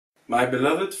My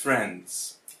beloved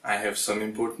friends, I have some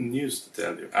important news to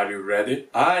tell you. Are you ready?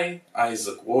 I,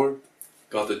 Isaac Ward,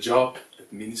 got a job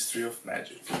at Ministry of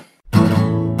Magic.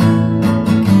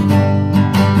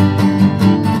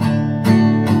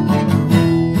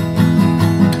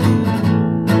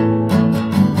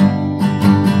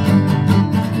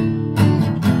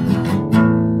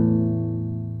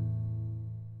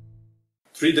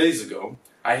 Three days ago,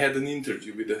 I had an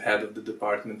interview with the head of the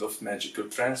Department of Magical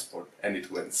Transport, and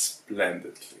it went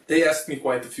splendidly. They asked me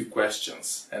quite a few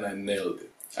questions, and I nailed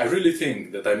it. I really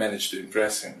think that I managed to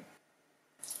impress him.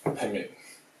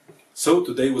 So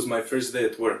today was my first day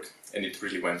at work, and it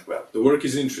really went well. The work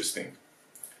is interesting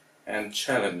and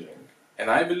challenging, and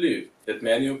I believe that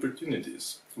many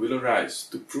opportunities will arise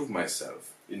to prove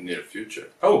myself in near future.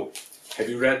 Oh! Have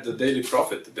you read the Daily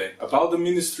Prophet today? About the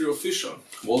ministry official,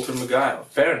 Walter McGuile.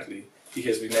 Apparently, he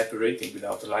has been operating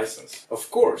without a license. Of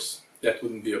course, that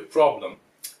wouldn't be a problem.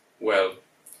 Well,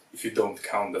 if you don't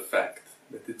count the fact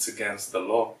that it's against the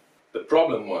law. The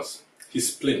problem was, he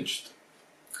splinched.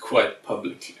 Quite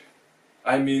publicly.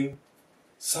 I mean,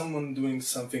 someone doing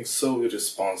something so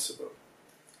irresponsible.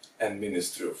 And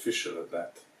ministry official at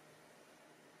that.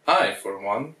 I, for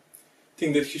one,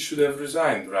 think that he should have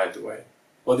resigned right away.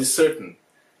 What is certain,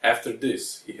 after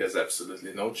this, he has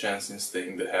absolutely no chance in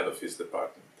staying the head of his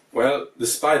department. Well,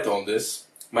 despite all this,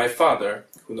 my father,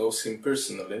 who knows him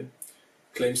personally,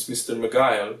 claims Mr.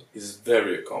 McGuile is a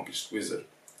very accomplished wizard,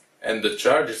 and the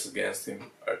charges against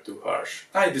him are too harsh.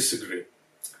 I disagree,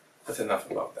 but enough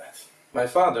about that. My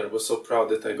father was so proud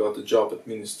that I got a job at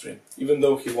Ministry, even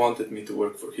though he wanted me to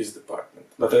work for his department.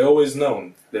 But I always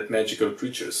known that magical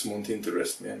creatures won't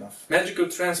interest me enough. Magical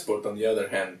transport, on the other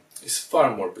hand, is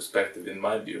far more perspective in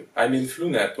my view. I mean, Flu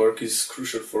Network is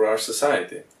crucial for our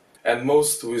society, and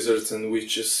most wizards and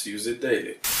witches use it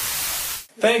daily.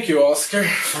 Thank you, Oscar,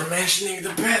 for mentioning the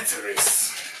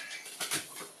batteries.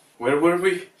 Where were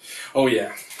we? Oh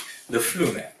yeah, the Flu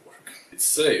Network. It's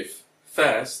safe,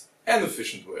 fast, and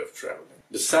efficient way of traveling.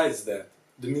 Besides that,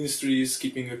 the Ministry is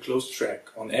keeping a close track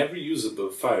on every usable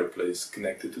fireplace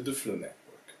connected to the Flu Network.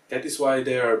 That is why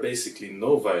there are basically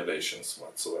no violations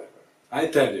whatsoever. I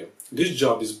tell you, this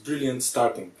job is a brilliant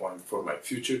starting point for my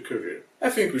future career. I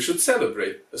think we should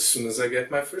celebrate as soon as I get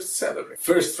my first salary.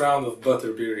 First round of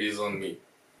butterbeer is on me.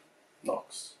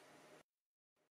 Knox.